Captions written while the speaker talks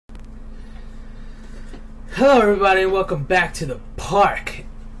Hello everybody and welcome back to the park.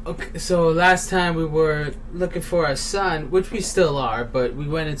 Okay, so last time we were looking for our son, which we still are, but we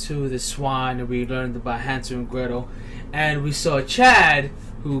went into the Swan and we learned about Hansel and Gretel, and we saw Chad,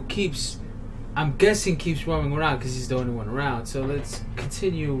 who I'm guessing keeps roaming around because he's the only one around. So let's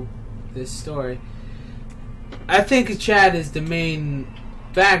continue this story. I think Chad is the main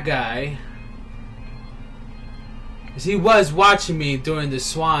bad guy, because he was watching me during the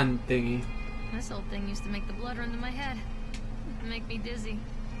Swan thingy. This old thing used to make the blood run to my head. Make me dizzy.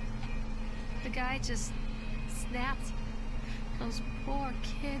 The guy just snapped. Those poor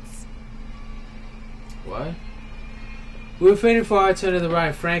kids. What? We were fading for our turn to the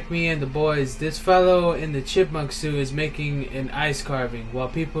right. Frank, me, and the boys. This fellow in the chipmunk suit is making an ice carving while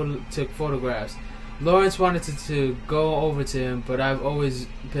people took photographs. Lawrence wanted to go over to him, but I've always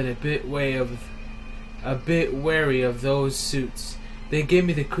been a bit wary of those suits. They give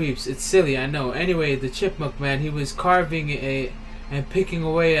me the creeps. It's silly, I know. Anyway, the chipmunk man, he was carving and picking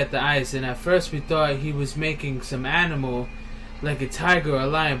away at the ice, and at first we thought he was making some animal, like a tiger or a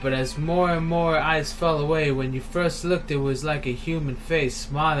lion, but as more and more ice fell away, when you first looked it was like a human face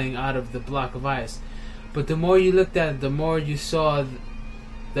smiling out of the block of ice. But the more you looked at it, the more you saw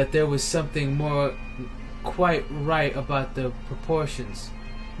that there was something more quite right about the proportions.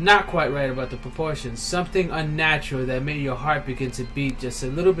 Not quite right about the proportions. Something unnatural that made your heart begin to beat just a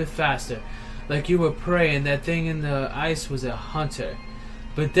little bit faster, like you were prey and that thing in the ice was a hunter.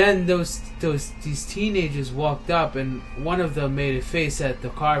 But then these teenagers walked up, and one of them made a face at the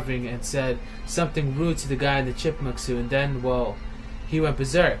carving and said something rude to the guy in the chipmunk suit, and then, well, he went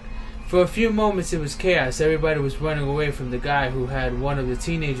berserk. For a few moments it was chaos. Everybody was running away from the guy who had one of the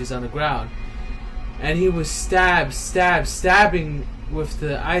teenagers on the ground, and he was stabbing with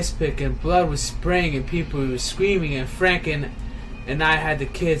the ice pick, and blood was spraying and people were screaming, and Frank and I had the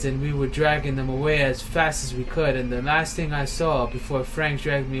kids and we were dragging them away as fast as we could, and the last thing I saw before Frank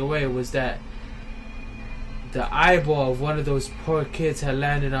dragged me away was that the eyeball of one of those poor kids had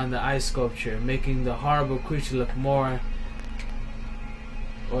landed on the ice sculpture, making the horrible creature look more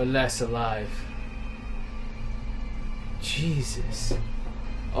or less alive. Jesus.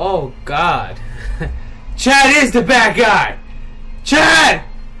 Oh God. Chad is the bad guy! Chad!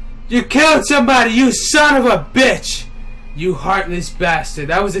 You killed somebody, you son of a bitch! You heartless bastard.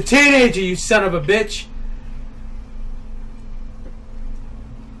 That was a teenager, you son of a bitch!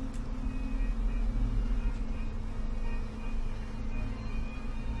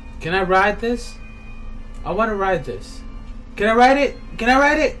 Can I ride this? I want to ride this. Can I ride it? Can I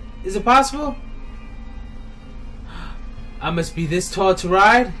ride it? Is it possible? I must be this tall to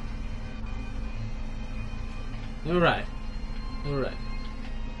ride? Alright. Alright.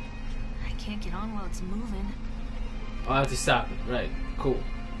 I can't get on while it's moving. I'll have to stop it. Right. Cool.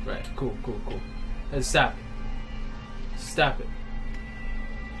 Right. Cool. Let's stop it. Stop it.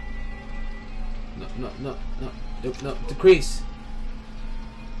 No.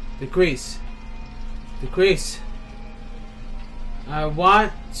 Decrease. I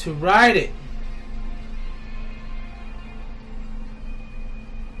want to ride it.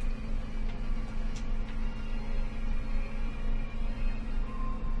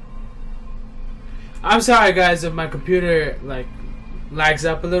 I'm sorry guys if my computer like lags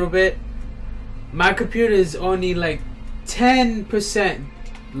up a little bit. My computer is only like 10%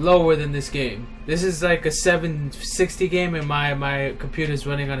 lower than this game. This is like a 760 game and my computer is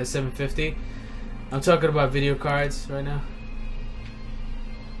running on a 750. I'm talking about video cards right now.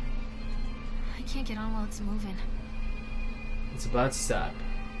 I can't get on while it's moving. It's about to stop.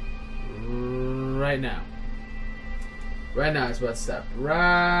 Right now. Right now, it's about to stop.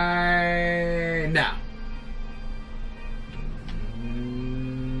 Right now.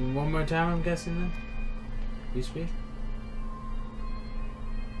 One more time, I'm guessing then? You speak?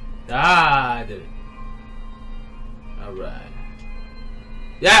 Ah, I did it. Alright.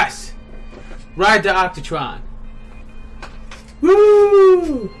 Yes! Ride the Octotron.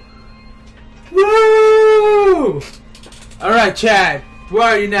 Woo! Woo! Alright, Chad. Where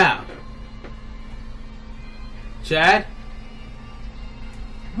are you now? Chad?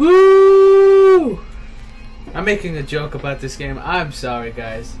 Woo! I'm making a joke about this game. I'm sorry,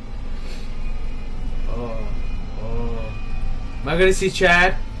 guys. Oh. Am I gonna see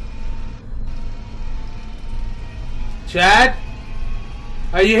Chad? Chad?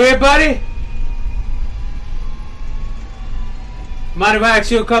 Are you here, buddy? Mind if I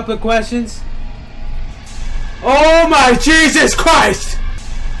ask you a couple of questions? Oh my Jesus Christ!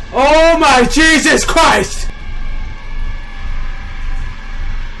 Oh my Jesus Christ!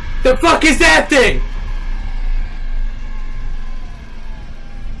 The fuck is that thing?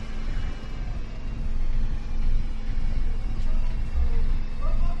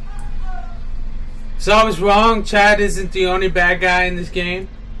 So I was wrong. Chad isn't the only bad guy in this game.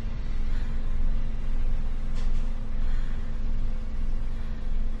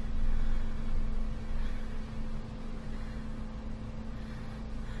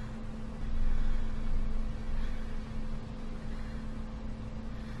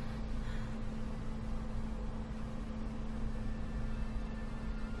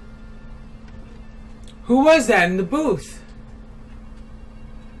 Who was that in the booth?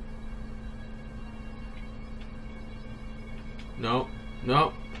 No,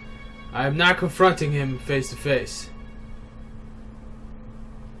 no. I am not confronting him face to face.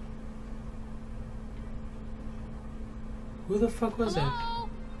 Who the fuck was Hello?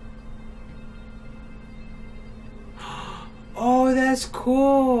 that? Oh, that's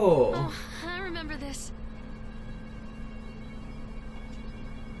cool. Oh, I remember this.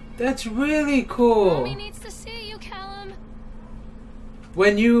 That's really cool. Mommy needs to see you, Callum.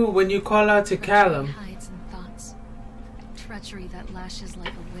 When you call out to Callum. Hides and thoughts. Treachery that lashes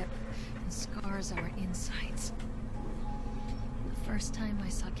like a whip and scars our insides. The first time I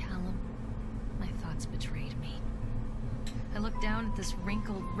saw Callum, my thoughts betrayed me. I looked down at this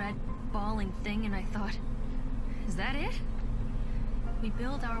wrinkled, red, bawling thing and I thought, is that it? We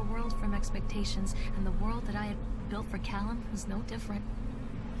build our world from expectations, and the world that I had built for Callum was no different.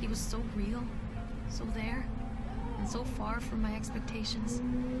 He was so real, so there, and so far from my expectations.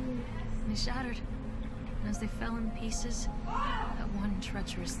 And they shattered, and as they fell in pieces, that one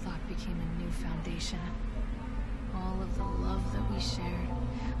treacherous thought became a new foundation. All of the love that we shared,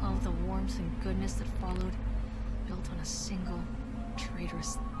 all of the warmth and goodness that followed, built on a single,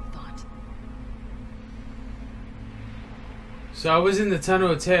 traitorous thought. So I was in the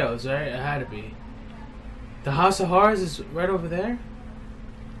Tunnel of Tales, right? It had to be. The House of Horrors is right over there?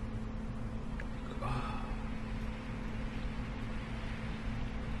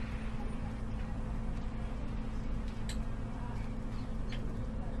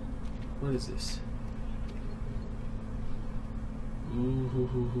 What is this? Ooh,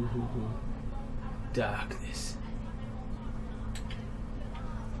 darkness.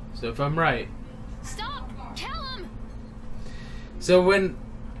 So if I'm right. Stop! Callum! So when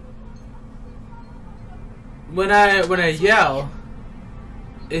I yell,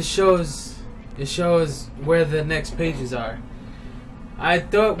 it shows where the next pages are. I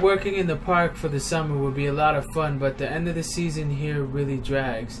thought working in the park for the summer would be a lot of fun, but the end of the season here really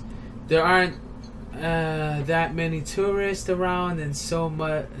drags. There aren't that many tourists around, and so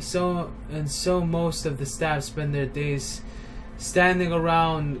most of the staff spend their days standing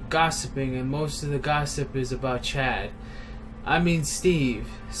around gossiping, and most of the gossip is about Chad. I mean Steve.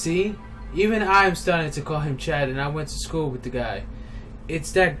 See? Even I'm starting to call him Chad, and I went to school with the guy.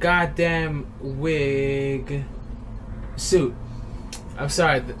 It's that goddamn wig suit. I'm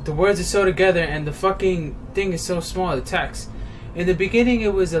sorry, the words are so together and the fucking thing is so small, the text. In the beginning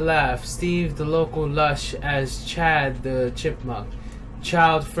it was a laugh. Steve, the local lush, as Chad the chipmunk,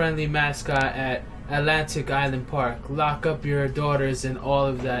 child-friendly mascot at Atlantic Island Park. Lock up your daughters and all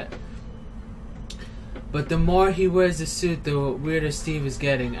of that. But the more he wears the suit, the weirder Steve is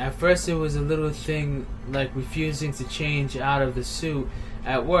getting. At first it was a little thing like refusing to change out of the suit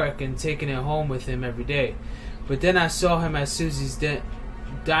at work and taking it home with him every day. But then I saw him at Susie's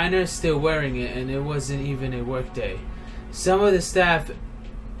diner still wearing it, and it wasn't even a work day. Some of the staff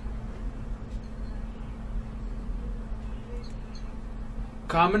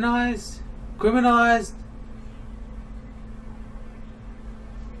criminalized,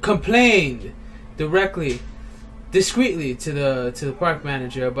 complained discreetly to the park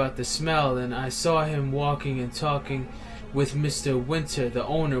manager about the smell, and I saw him walking and talking with Mr. Winter, the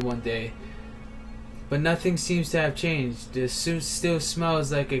owner, one day. But nothing seems to have changed. The suit still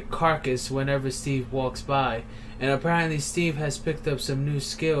smells like a carcass whenever Steve walks by, and apparently Steve has picked up some new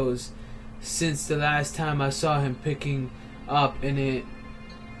skills since the last time I saw him picking up in a...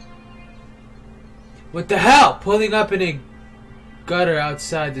 What the hell? Pulling up in a gutter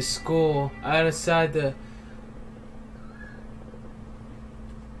outside the school, outside the...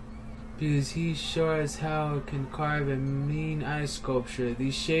 Because he sure as hell can carve a mean ice sculpture.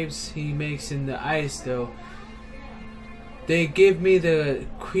 These shapes he makes in the ice, though, they give me the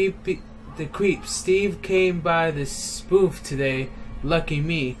creeps. Steve came by the spoof today, lucky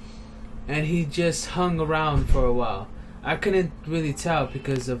me, and he just hung around for a while. I couldn't really tell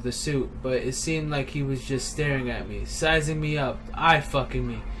because of the suit, but it seemed like he was just staring at me, sizing me up, eye-fucking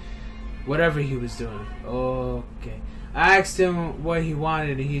me, whatever he was doing. Okay. I asked him what he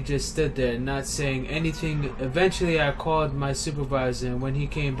wanted, and he just stood there, not saying anything. Eventually, I called my supervisor, and when he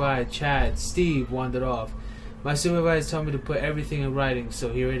came by, Steve wandered off. My supervisor told me to put everything in writing,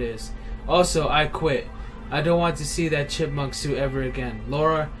 so here it is. Also, I quit. I don't want to see that chipmunk suit ever again.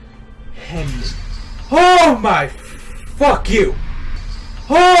 Laura Henry. Oh my fuck you!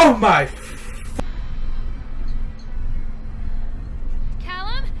 Oh my.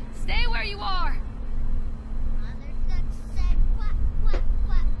 Callum, stay where you are. Mother duck said quack, quack,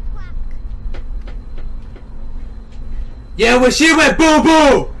 quack, quack. Yeah, when she went boo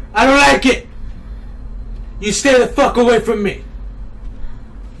boo! I don't like it! You stay the fuck away from me!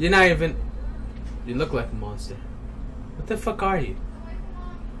 You're not even. You look like a monster. What the fuck are you?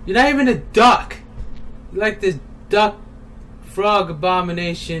 You're not even a duck! You're like this duck, frog,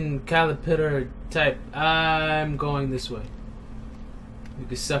 abomination, caterpillar type. I'm going this way. You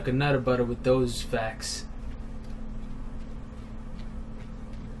can suck a nutter butter with those facts.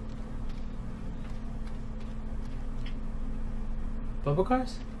 Bubble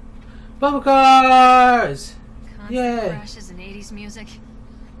cars? Bubble cars! Constant Yeah. crashes and 80s music.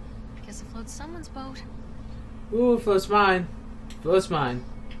 Guess it floats someone's boat. Ooh, floats mine. Floats mine.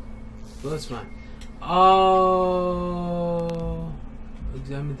 Floats mine. Oh.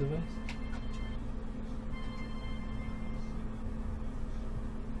 Examine device.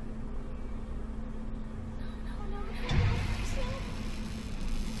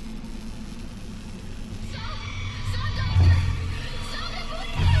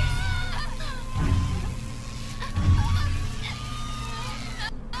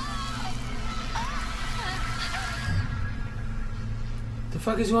 The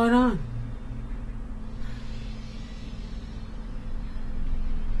fuck is going on?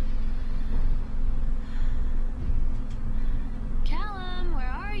 Callum, where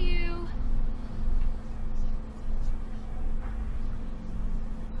are you?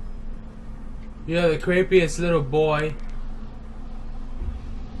 You're the creepiest little boy.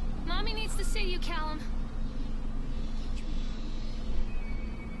 Mommy needs to see you, Callum.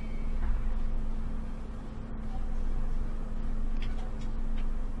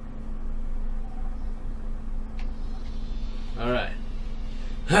 Alright.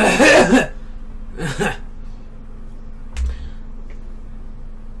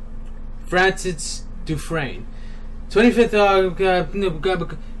 Francis Dufresne. 25th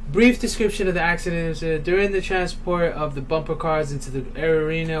August. Brief description of the accident. During the transport of the bumper cars into the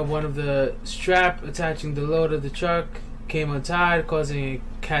arena, one of the strap attaching the load of the truck came untied, causing a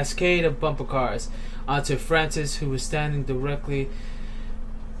cascade of bumper cars onto Francis, who was standing directing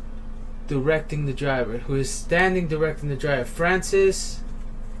the driver. Francis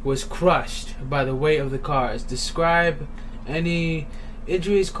was crushed by the weight of the cars. Describe any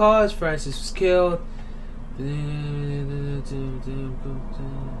injuries caused. Francis was killed.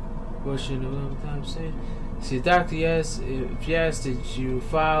 See, doctor, yes. If yes, did you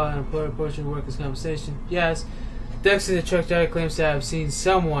file an employer portion of workers' compensation? Yes. Dexter, the truck driver, claims to have seen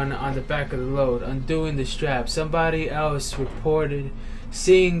someone on the back of the load undoing the strap. Somebody else reported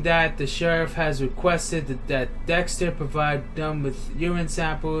seeing that. The sheriff has requested that Dexter provide them with urine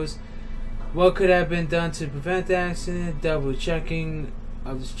samples. What could have been done to prevent the accident? Double checking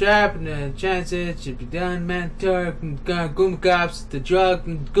of the strap and the transit should be done. Mentor, Goomba Cops, the drug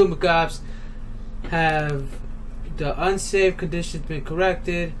and Goomba Cops. Have the unsafe conditions been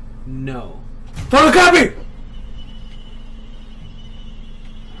corrected? No. Photocopy!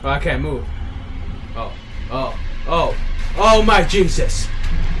 Oh, I can't move. Oh my Jesus!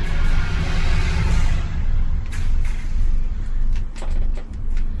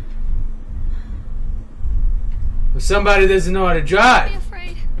 Well, somebody doesn't know how to drive. Don't be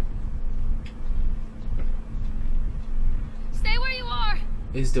afraid. Stay where you are.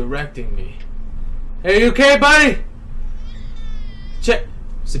 Is directing me. Hey, you okay, buddy? Check.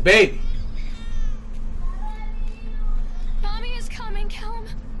 It's a baby. Mommy is coming, Callum.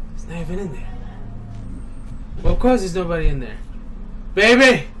 It's not even in there. Well, of course there's nobody in there.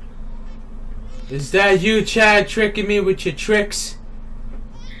 Baby! Is that you, Chad, tricking me with your tricks?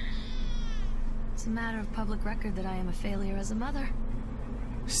 It's a matter of public record that I am a failure as a mother.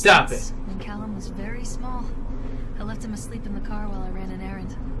 Stop it. Once, when Callum was very small, I left him asleep in the car while I ran an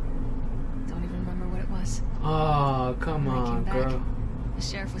errand. Don't even remember what it was. Oh, come When I came on, back, girl. the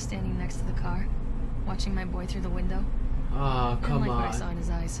sheriff was standing next to the car, watching my boy through the window. Oh, I didn't come like what I saw on. in his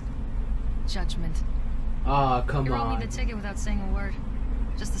eyes. Judgment. Oh, come He wrote me on. the ticket without saying a word.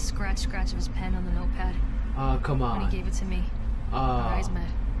 Just the scratch of his pen on the notepad. Oh, come When on. he gave it to me, our eyes Oh, met.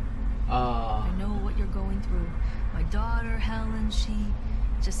 oh. I know what you're going through. My daughter, Helen, she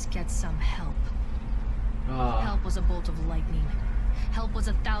just gets some help. Oh. Help was a bolt of lightning. Help was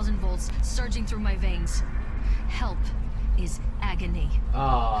 1,000 volts surging through my veins. Help is agony.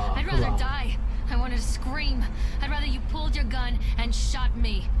 Oh, I'd come rather on. die. I wanted to scream. I'd rather you pulled your gun and shot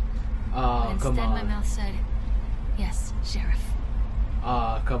me. Oh, But come instead my on. mouth said, "Yes, Sheriff."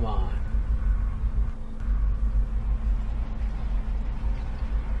 Oh, come on.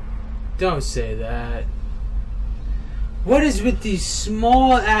 Don't say that. What is with these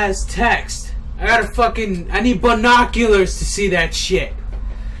small ass text? I need binoculars to see that shit.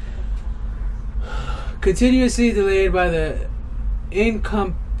 Continuously delayed by the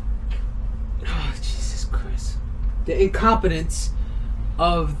oh, Jesus Christ. The incompetence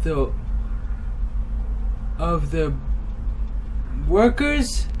of the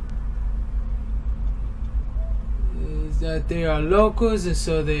workers, is that they are locals, and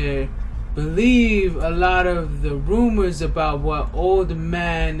so they believe a lot of the rumors about what Old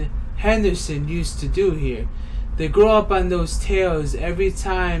Man Henderson used to do here. They grow up on those tales every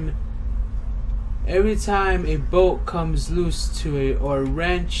time a boat comes loose or a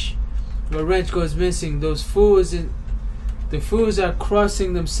wrench goes missing. The fools are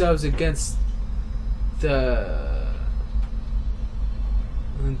crossing themselves against the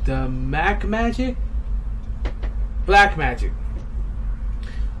black magic.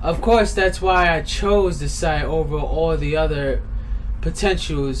 Of course, that's why I chose the site over all the other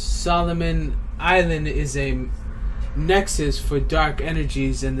potentials. Solomon Island is a nexus for dark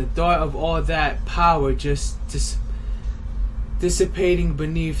energies, and the thought of all that power just dissipating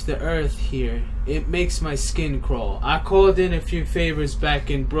beneath the earth here, it makes my skin crawl. I called in a few favors back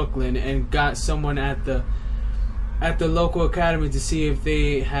in Brooklyn and got someone at the local academy to see if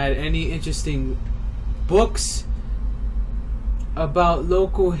they had any interesting books about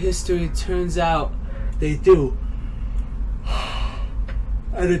local history. Turns out they do.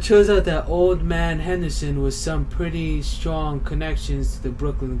 And it turns out that Old Man Henderson was some pretty strong connections to the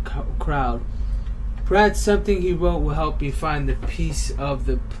Brooklyn crowd. Perhaps something he wrote will help me find the piece of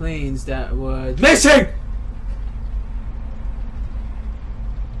the planes that was missing!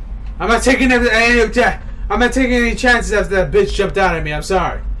 I'm not taking any chances after that bitch jumped out at me. I'm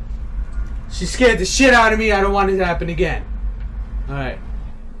sorry. She scared the shit out of me. I don't want it to happen again. Alright.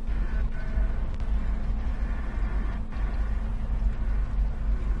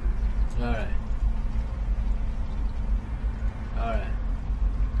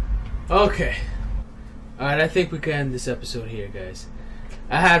 Okay. Alright, I think we can end this episode here, guys.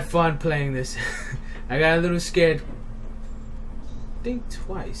 I had fun playing this. I got a little scared. I think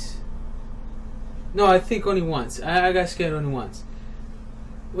twice. No, I think only once. I got scared only once.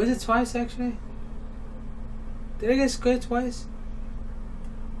 Was it twice, actually? Did I get scared twice?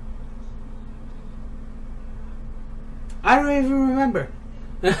 I don't even remember.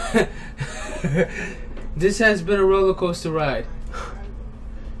 This has been a roller coaster ride.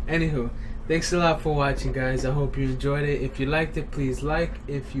 Anywho, thanks a lot for watching, guys. I hope you enjoyed it. If you liked it, please like.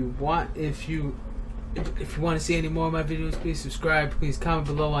 If you want to see any more of my videos, please subscribe. Please comment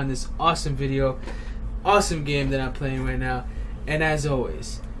below on this awesome video, awesome game that I'm playing right now. And as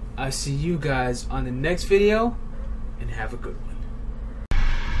always, I'll see you guys on the next video, and have a good one.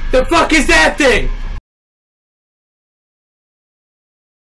 The fuck is that thing?